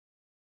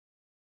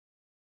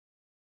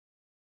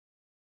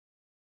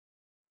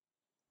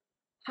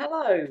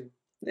Hello,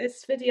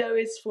 this video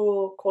is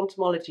for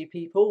quantumology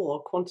people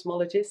or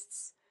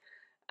quantumologists,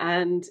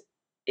 and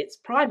it's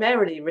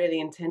primarily really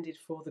intended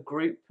for the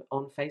group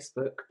on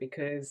Facebook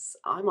because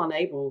I'm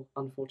unable,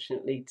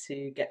 unfortunately,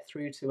 to get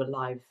through to a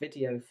live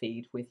video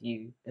feed with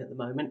you at the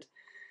moment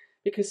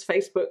because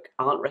Facebook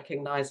aren't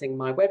recognizing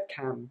my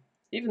webcam,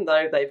 even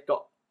though they've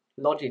got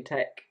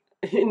Logitech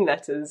in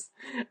letters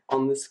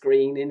on the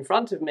screen in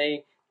front of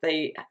me.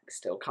 They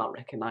still can't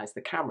recognize the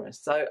camera.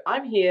 So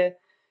I'm here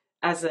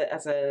as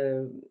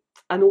an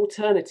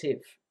alternative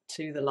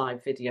to the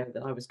live video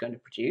that I was going to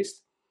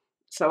produce.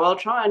 So I'll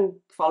try and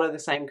follow the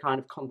same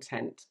kind of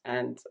content,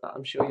 and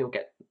I'm sure you'll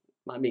get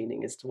my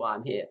meaning as to why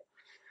I'm here.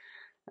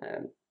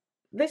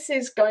 This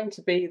is going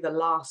to be the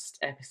last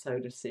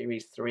episode of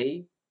Series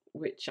 3,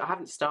 which I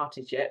haven't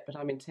started yet, but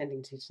I'm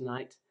intending to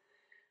tonight.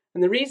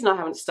 And the reason I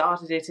haven't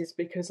started it is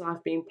because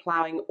I've been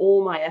ploughing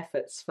all my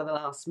efforts for the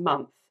last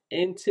month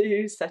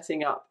into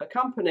setting up a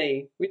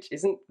company, which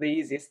isn't the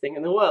easiest thing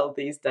in the world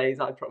these days,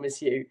 I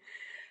promise you.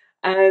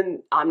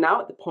 And I'm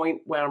now at the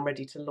point where I'm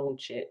ready to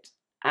launch it.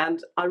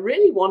 And I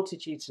really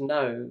wanted you to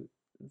know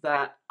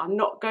that I'm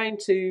not going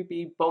to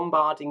be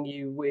bombarding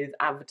you with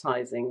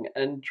advertising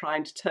and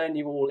trying to turn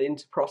you all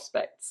into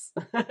prospects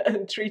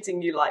and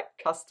treating you like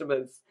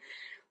customers,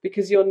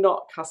 because you're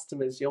not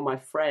customers, you're my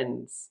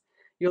friends.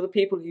 You're the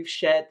people who've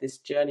shared this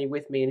journey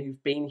with me and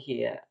who've been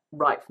here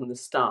right from the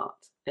start.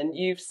 And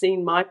you've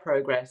seen my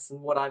progress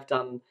and what I've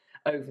done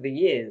over the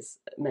years,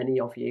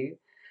 many of you.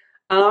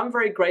 And I'm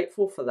very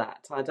grateful for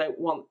that. I don't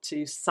want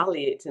to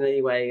sully it in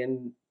any way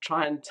and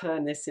try and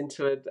turn this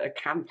into a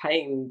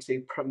campaign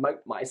to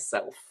promote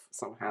myself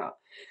somehow.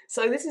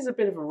 So this is a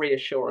bit of a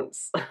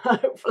reassurance.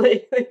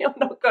 Hopefully you're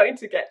not going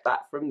to get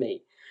that from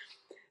me.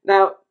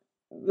 Now,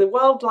 the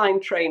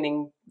Worldline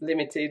Training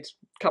Limited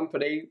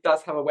company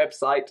does have a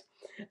website,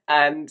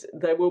 and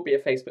there will be a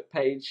Facebook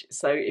page.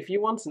 So if you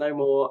want to know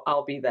more,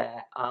 I'll be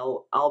there.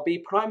 I'll be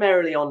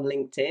primarily on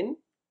LinkedIn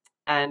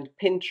and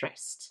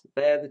Pinterest.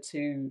 They're the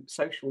two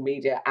social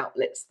media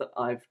outlets that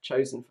I've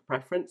chosen for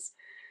preference.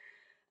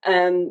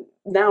 And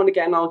now and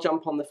again, I'll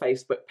jump on the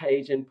Facebook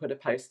page and put a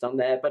post on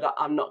there, but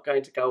I'm not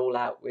going to go all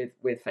out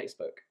with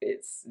Facebook.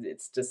 It's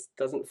just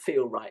doesn't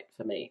feel right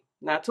for me.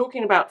 Now,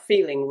 talking about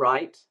feeling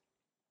right,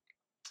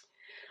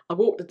 I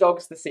walked the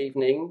dogs this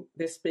evening,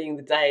 this being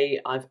the day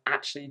I've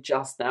actually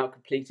just now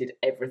completed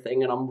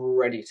everything and I'm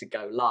ready to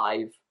go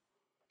live.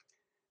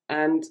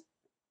 And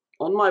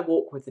on my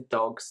walk with the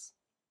dogs,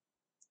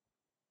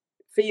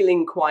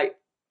 feeling quite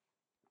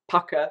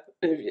pucker,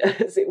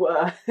 as it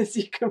were, as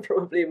you can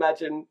probably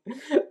imagine,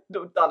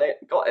 done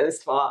it, got it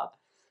this far,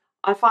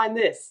 I find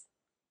this.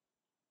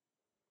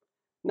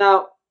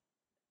 Now,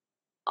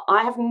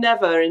 I have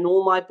never in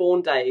all my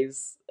born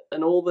days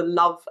and all the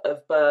love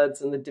of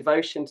birds and the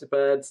devotion to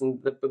birds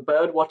and the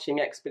bird watching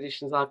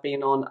expeditions I've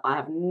been on, I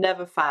have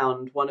never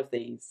found one of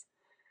these.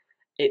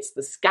 It's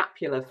the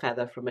scapular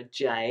feather from a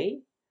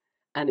jay,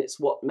 and it's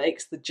what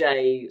makes the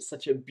jay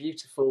such a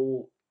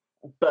beautiful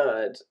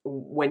bird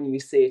when you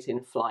see it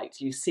in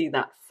flight. You see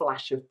that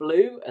flash of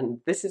blue, and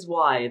this is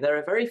why there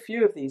are very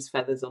few of these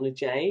feathers on a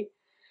jay.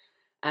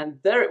 And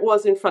there it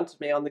was in front of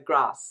me on the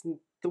grass. And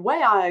the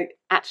way I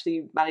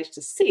actually managed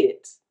to see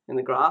it in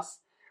the grass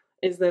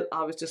is that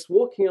I was just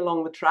walking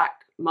along the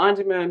track,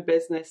 minding my own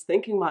business,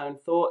 thinking my own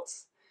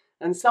thoughts,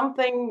 and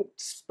something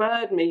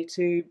spurred me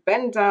to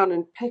bend down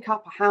and pick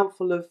up a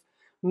handful of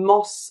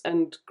moss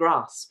and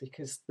grass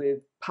because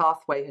the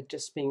pathway had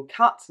just been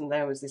cut and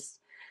there was this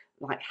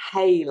like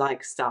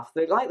hay-like stuff,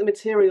 like the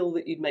material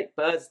that you'd make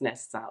birds'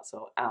 nests out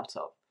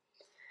of.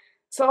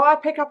 So I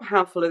pick up a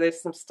handful of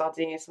this, and I'm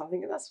studying it, so I'm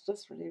thinking, that's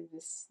just really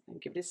this,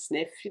 give it a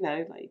sniff, you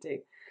know, like you do.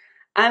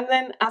 And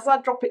then as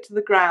I drop it to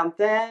the ground,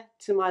 there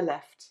to my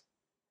left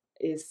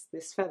is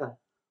this feather.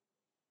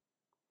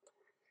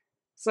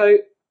 So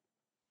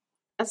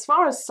as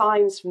far as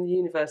signs from the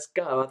universe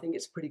go, I think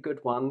it's a pretty good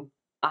one.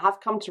 I have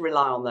come to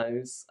rely on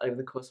those over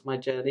the course of my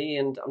journey,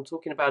 and I'm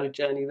talking about a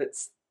journey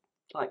that's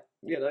like,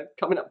 you know,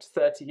 coming up to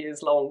 30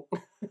 years long.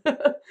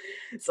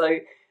 So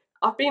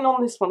I've been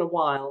on this one a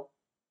while,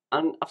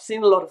 and I've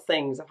seen a lot of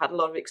things. I've had a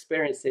lot of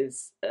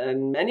experiences,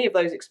 and many of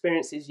those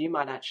experiences you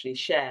might actually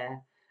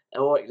share,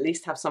 or at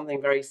least have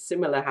something very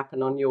similar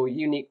happen on your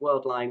unique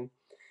world line.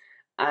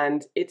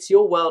 And it's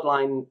your world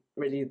line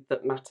really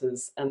that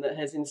matters and that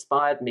has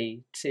inspired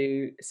me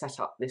to set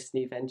up this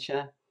new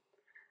venture.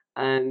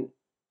 And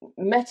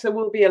Meta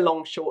will be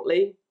along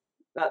shortly.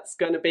 That's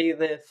going to be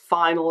the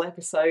final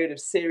episode of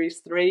Series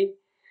 3.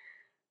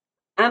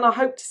 And I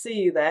hope to see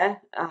you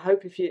there. I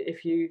hope if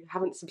you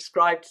haven't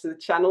subscribed to the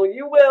channel,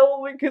 you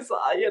will, because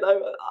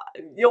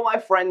you're my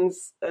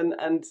friends,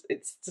 and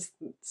it's just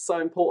so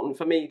important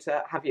for me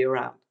to have you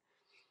around.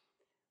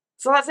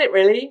 So that's it,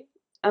 really,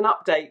 an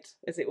update,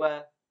 as it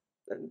were.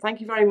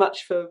 Thank you very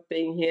much for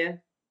being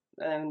here.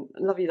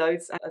 Love you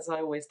loads, as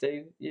I always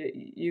do.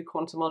 You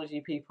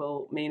quantumology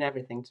people mean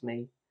everything to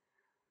me.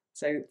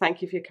 So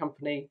thank you for your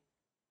company,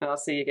 and I'll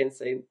see you again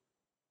soon.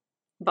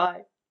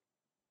 Bye.